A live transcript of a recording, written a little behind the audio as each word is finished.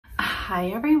Hi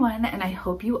everyone, and I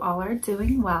hope you all are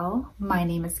doing well. My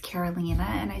name is Karolina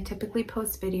and I typically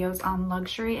post videos on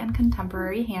luxury and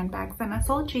contemporary handbags and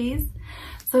SLGs.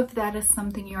 So if that is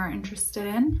something you are interested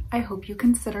in, I hope you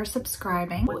consider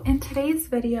subscribing. In today's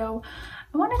video,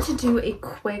 I wanted to do a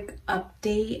quick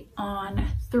update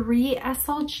on 3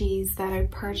 SLGs that I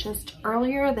purchased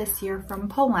earlier this year from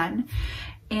Polene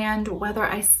and whether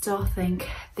I still think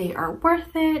they are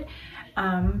worth it,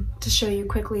 to show you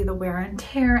quickly the wear and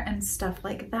tear and stuff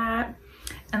like that,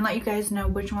 and let you guys know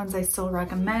which ones I still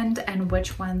recommend and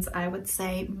which ones I would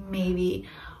say maybe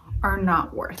are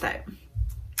not worth it.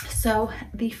 So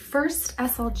the first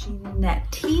SLG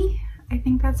Neiti, I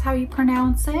think that's how you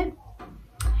pronounce it,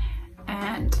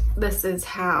 and this is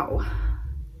how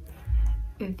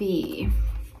the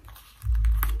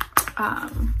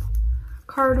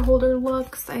card holder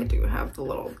looks. I do have the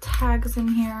little tags in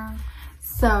here.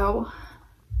 So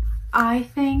I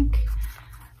think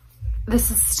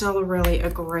this is still really a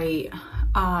great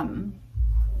card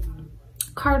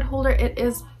holder. It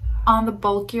is on the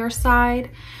bulkier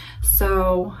side,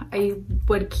 so I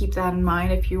would keep that in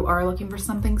mind. If you are looking for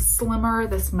something slimmer,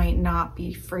 this might not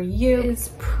be for you. It is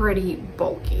pretty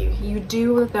bulky. You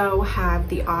do though have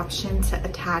the option to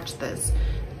attach this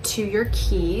to your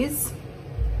keys.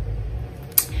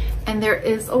 And there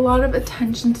is a lot of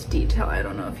attention to detail. I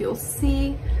don't know if you'll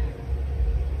see,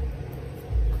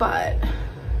 but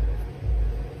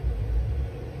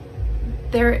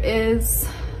there is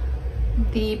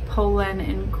the Polene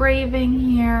engraving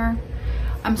here.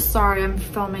 I'm sorry, I'm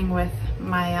filming with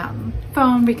my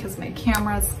phone because my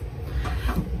camera's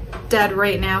dead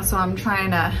right now, so I'm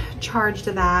trying to charge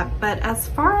to that. But as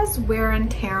far as wear and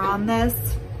tear on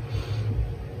this,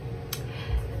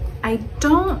 I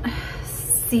don't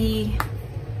see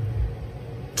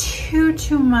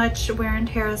too much wear and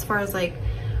tear as far as like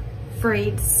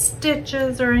frayed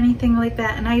stitches or anything like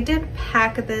that. And I did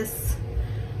pack this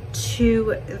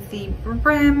to the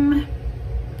brim.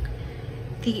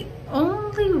 The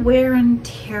only wear and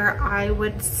tear I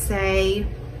would say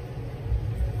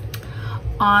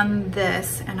on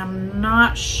this, and I'm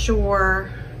not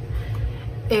sure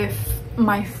if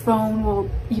my phone will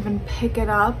even pick it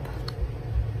up,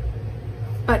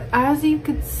 but as you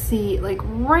could see, like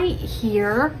right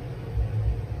here,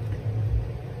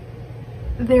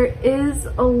 there is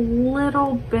a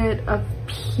little bit of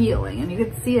peeling, and you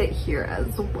can see it here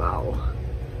as well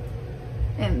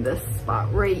in this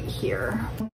spot right here.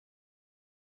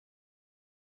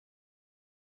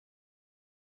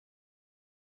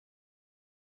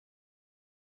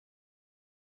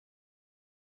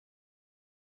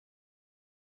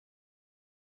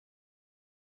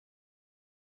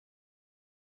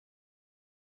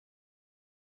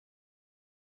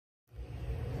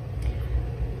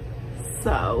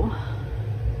 So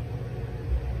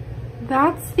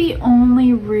that's the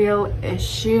only real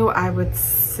issue I would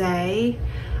say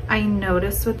I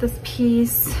noticed with this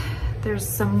piece. There's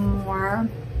some more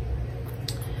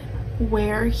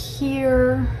wear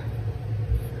here,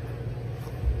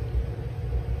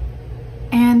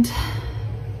 and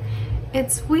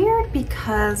it's weird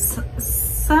because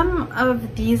some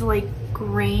of these like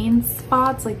grain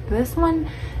spots, like this one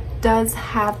does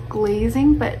have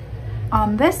glazing, but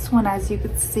on this one, as you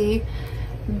could see,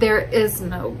 there is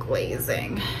no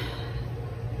glazing.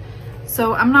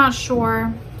 So I'm not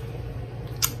sure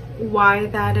why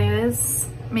that is.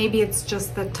 Maybe it's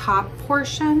just the top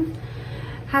portion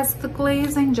has the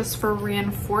glazing just for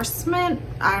reinforcement.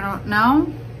 I don't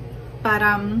know. But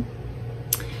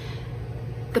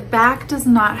the back does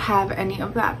not have any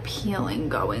of that peeling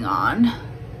going on.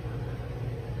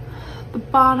 The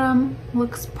bottom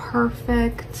looks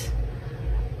perfect.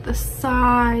 The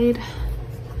side,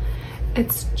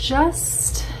 it's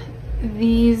just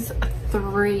these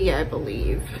 3, I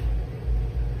believe,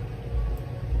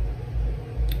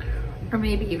 or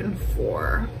maybe even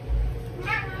 4,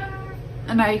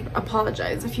 and I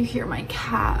apologize if you hear my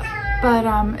cat, but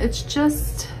it's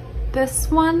just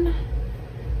this one,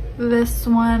 this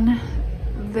one,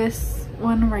 this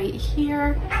one right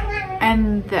here,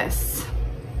 and this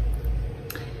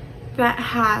that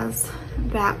has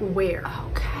that wear.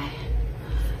 Okay,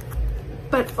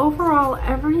 but overall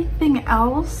everything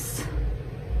else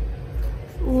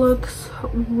looks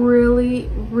really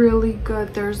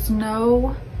good. There's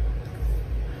no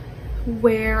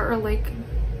wear or like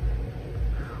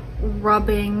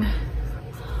rubbing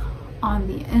on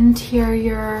the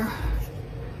interior.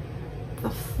 The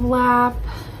flap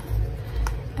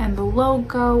and the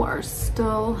logo are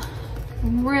still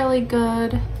really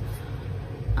good.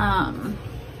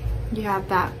 You have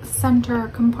that center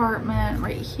compartment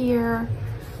right here.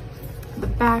 the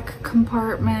back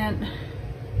compartment.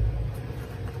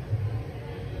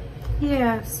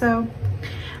 Yeah, so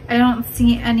I don't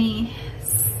see any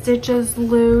stitches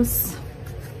loose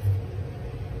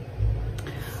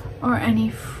or any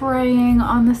fraying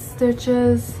on the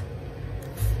stitches.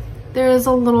 There is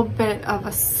a little bit of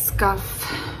a scuff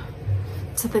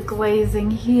to the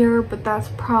glazing here, but that's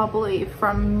probably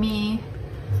from me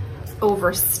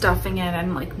overstuffing it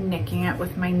and like nicking it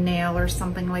with my nail or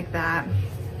something like that.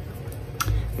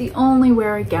 The only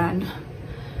wear again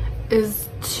is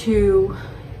to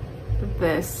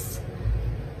this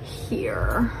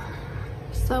here.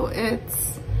 So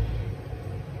it's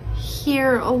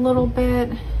here a little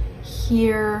bit,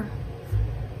 here,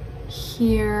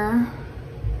 here,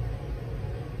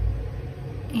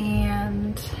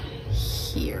 and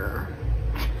here.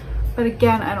 But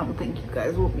again, I don't think you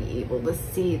guys will be able to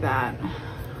see that.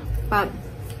 But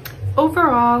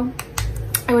overall,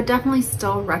 I would definitely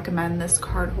still recommend this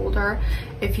card holder.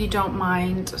 If you don't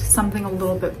mind something a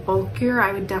little bit bulkier,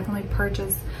 I would definitely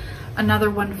purchase another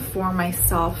one for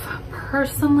myself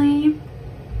personally.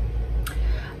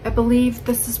 I believe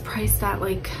this is priced at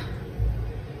like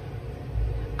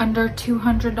under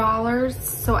 $200,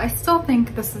 so I still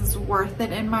think this is worth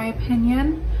it in my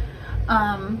opinion.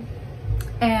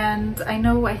 And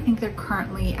I think they're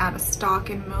currently out of stock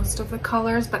in most of the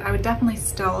colors, but I would definitely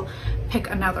still pick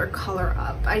another color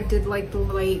up. I did like the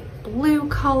light blue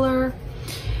color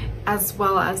as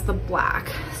well as the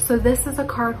black. So this is a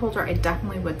card holder I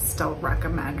definitely would still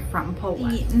recommend from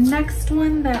Polene. The next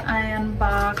one that I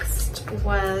unboxed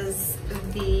was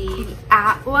the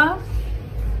Atla.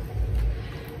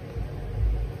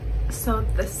 So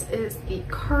this is the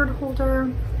card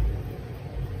holder.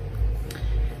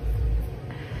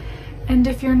 And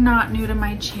if you're not new to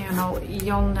my channel,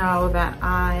 you'll know that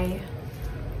I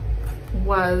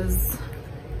was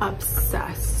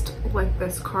obsessed with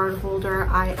this card holder.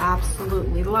 I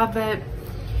absolutely love it.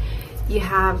 You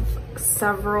have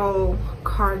several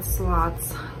card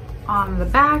slots on the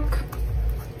back.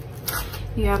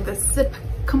 You have the zip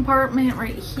compartment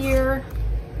right here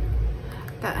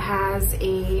that has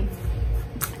a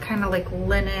kind of like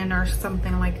linen or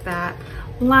something like that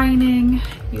lining.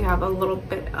 You have a little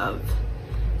bit of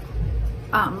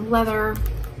leather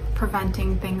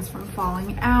preventing things from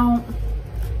falling out,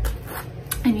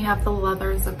 and you have the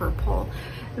leather zipper pull.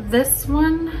 This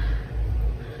one,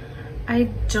 I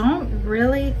don't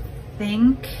really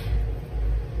think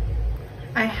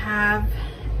I have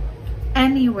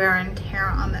any wear and tear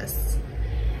on this,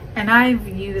 and I've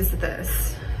used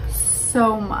this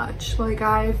so much. Like,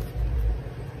 I've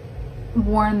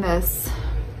worn this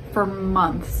for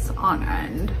months on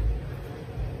end,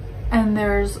 and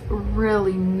there's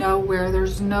really nowhere,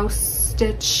 there's no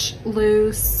stitch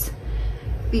loose.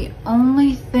 The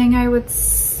only thing I would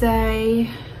say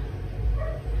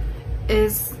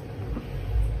is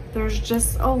there's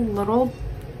just a little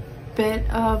bit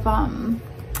of I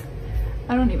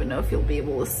don't even know if you'll be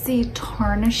able to see,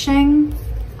 tarnishing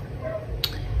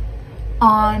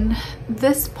on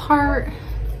this part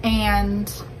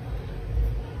and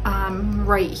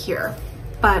right here.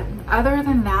 But other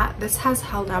than that, this has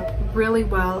held up really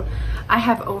well. I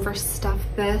have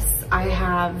overstuffed this. I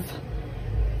have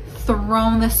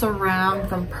thrown this around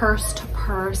from purse to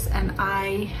purse, and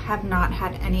I have not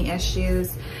had any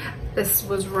issues. This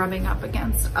was rubbing up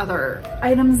against other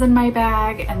items in my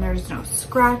bag, and there's no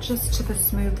scratches to the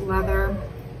smooth leather.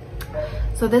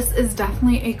 So this is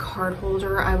definitely a card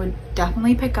holder I would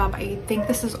definitely pick up. I think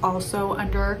this is also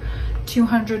under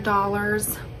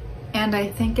 $200. And I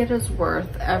think it is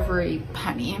worth every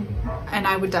penny. And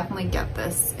I would definitely get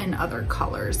this in other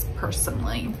colors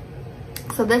personally.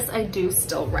 So this I do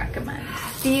still recommend.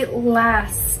 The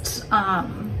last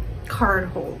card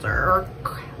holder, or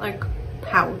like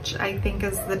pouch, I think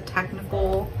is the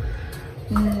technical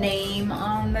name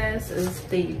on this, is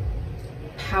the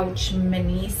Pouch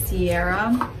Mini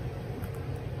Sierra.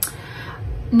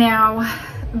 Now,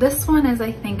 this one is,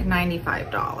 I think,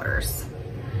 $95.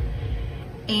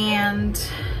 And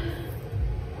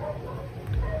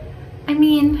I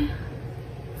mean,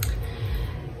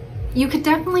 you could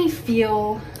definitely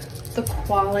feel the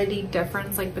quality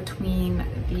difference, like between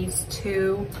these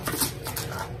two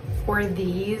or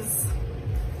these.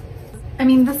 I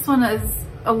mean, this one is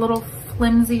a little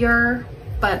flimsier,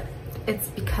 but it's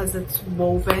because it's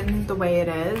woven the way it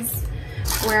is,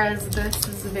 whereas this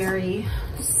is very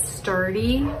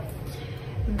sturdy.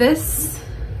 This,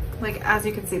 like, as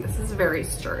you can see, this is very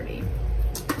sturdy.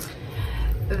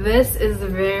 This is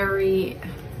very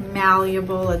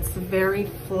malleable. It's very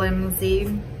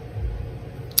flimsy.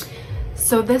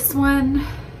 So this one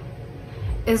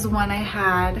is one I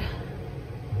had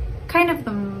kind of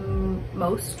the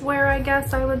most wear, I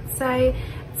guess I would say.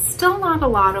 Still not a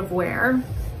lot of wear,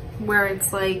 where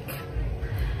it's like,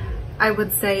 I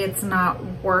would say it's not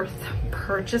worth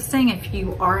purchasing if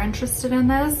you are interested in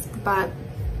this, but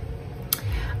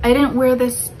I didn't wear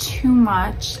this too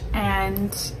much,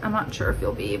 and I'm not sure if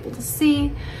you'll be able to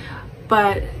see,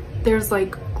 but there's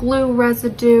like glue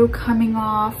residue coming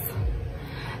off.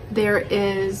 There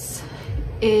is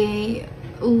a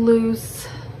loose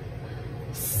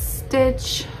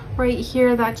stitch right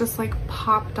here that just like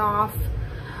popped off.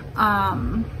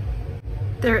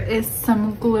 There is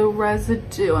some glue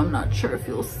residue, I'm not sure if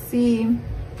you'll see,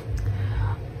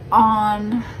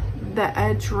 on the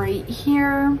edge right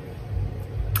here,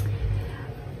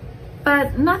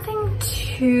 but nothing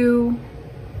too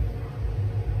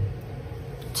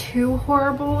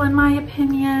horrible in my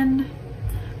opinion.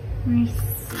 Let me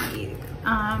see.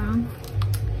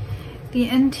 The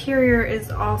interior is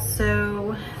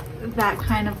also that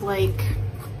kind of like,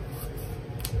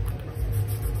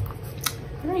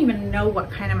 I don't even know what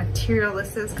kind of material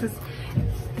this is, because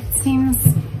it seems,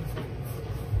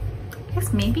 I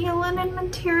guess maybe a linen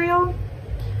material.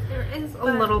 There is a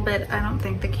little bit, I don't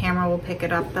think the camera will pick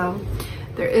it up though.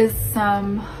 There is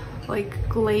some like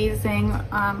glazing,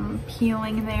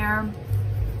 peeling there.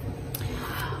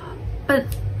 But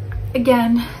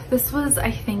again, this was,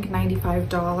 I think,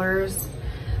 $95.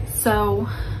 So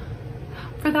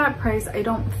for that price, I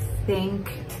don't think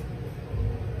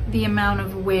the amount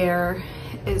of wear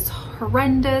is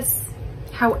horrendous.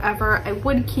 However, I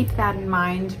would keep that in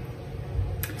mind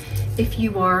if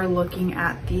you are looking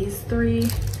at these three.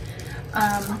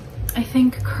 I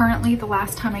think currently, the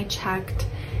last time I checked,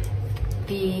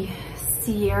 the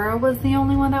Sierra was the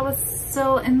only one that was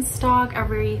still in stock.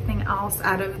 Everything else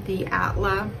out of the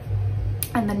Atla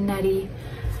and the Neiti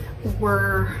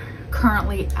were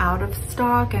currently out of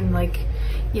stock, and like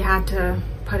you had to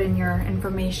put in your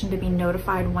information to be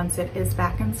notified once it is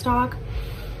back in stock.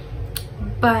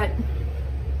 But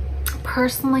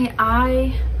personally,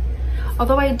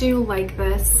 although I do like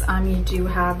this, you do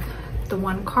have the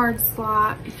one card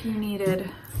slot if you needed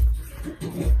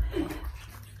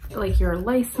like your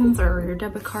license or your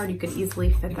debit card, you could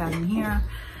easily fit that in here.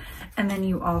 And then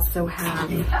you also have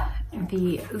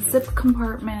the zip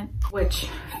compartment, which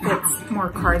fits more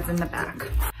cards in the back.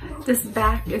 This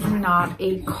back is not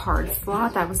a card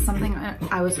slot. That was something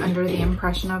I was under the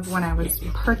impression of when I was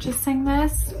purchasing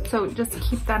this. So just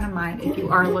keep that in mind if you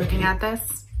are looking at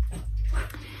this.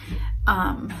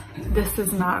 This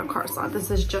is not a card slot.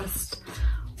 This is just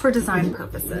for design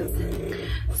purposes.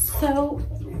 So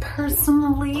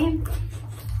personally,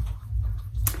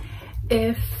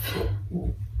 if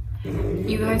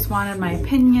you guys wanted my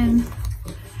opinion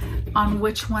on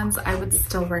which ones I would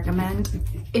still recommend,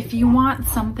 if you want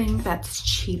something that's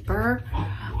cheaper,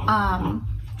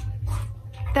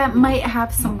 that might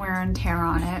have some wear and tear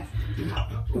on it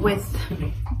with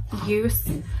use.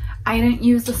 I didn't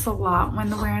use this a lot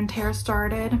when the wear and tear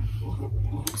started,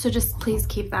 so just please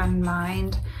keep that in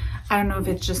mind. I don't know if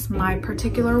it's just my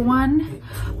particular one,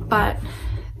 but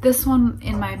this one,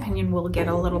 in my opinion, will get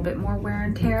a little bit more wear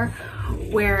and tear,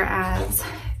 whereas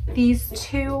these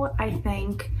two, I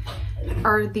think,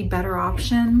 are the better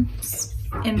options.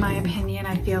 In my opinion,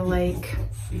 I feel like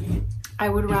I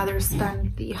would rather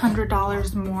spend the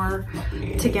 $100 more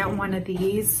to get one of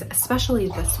these, especially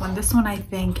this one. This one I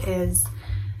think is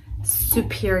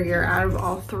superior out of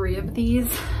all three of these.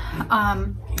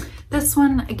 This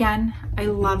one, again, I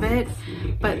love it,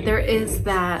 but there is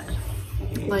that,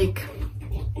 like,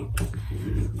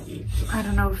 I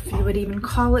don't know if you would even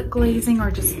call it glazing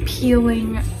or just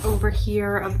peeling over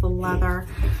here of the leather,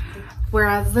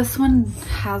 whereas this one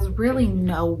has really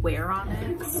no wear on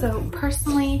it. So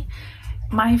personally,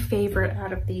 my favorite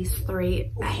out of these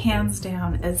three, hands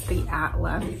down, is the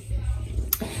Atla.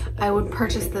 I would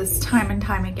purchase this time and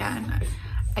time again.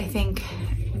 I think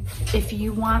if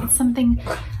you want something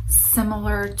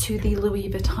similar to the Louis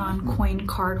Vuitton coin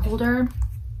card holder,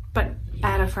 but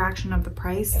at a fraction of the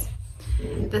price,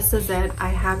 this is it. I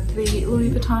have the Louis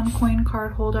Vuitton coin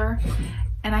card holder,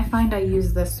 and I find I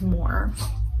use this more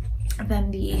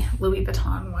than the Louis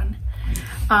Vuitton one.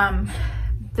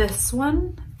 This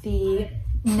one, the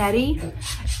Neiti,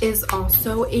 is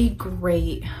also a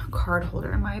great card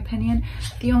holder in my opinion.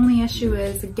 The only issue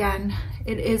is, again,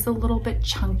 it is a little bit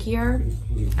chunkier,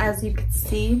 as you can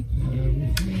see,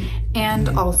 and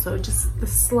also just the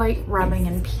slight rubbing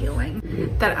and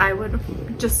peeling that I would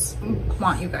just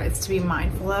want you guys to be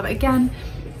mindful of. Again,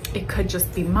 it could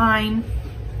just be mine,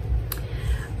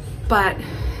 but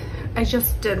I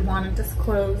just did want to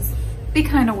disclose the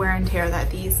kind of wear and tear that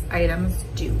these items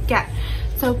do get.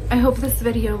 So I hope this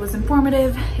video was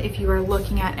informative. If you are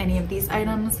looking at any of these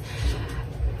items,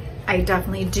 I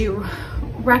definitely do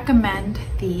recommend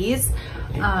these.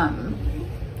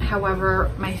 However,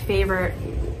 my favorite,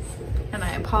 and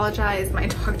I apologize, my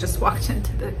dog just walked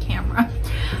into the camera.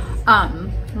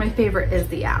 My favorite is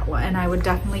the Atla, and I would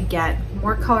definitely get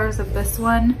more colors of this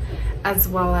one as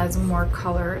well as more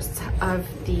colors of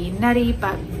the Neiti,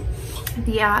 but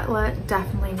the Atla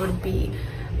definitely would be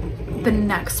the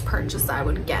next purchase I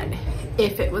would get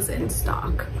if it was in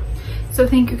stock. So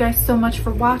thank you guys so much for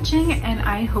watching, and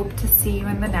I hope to see you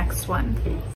in the next one.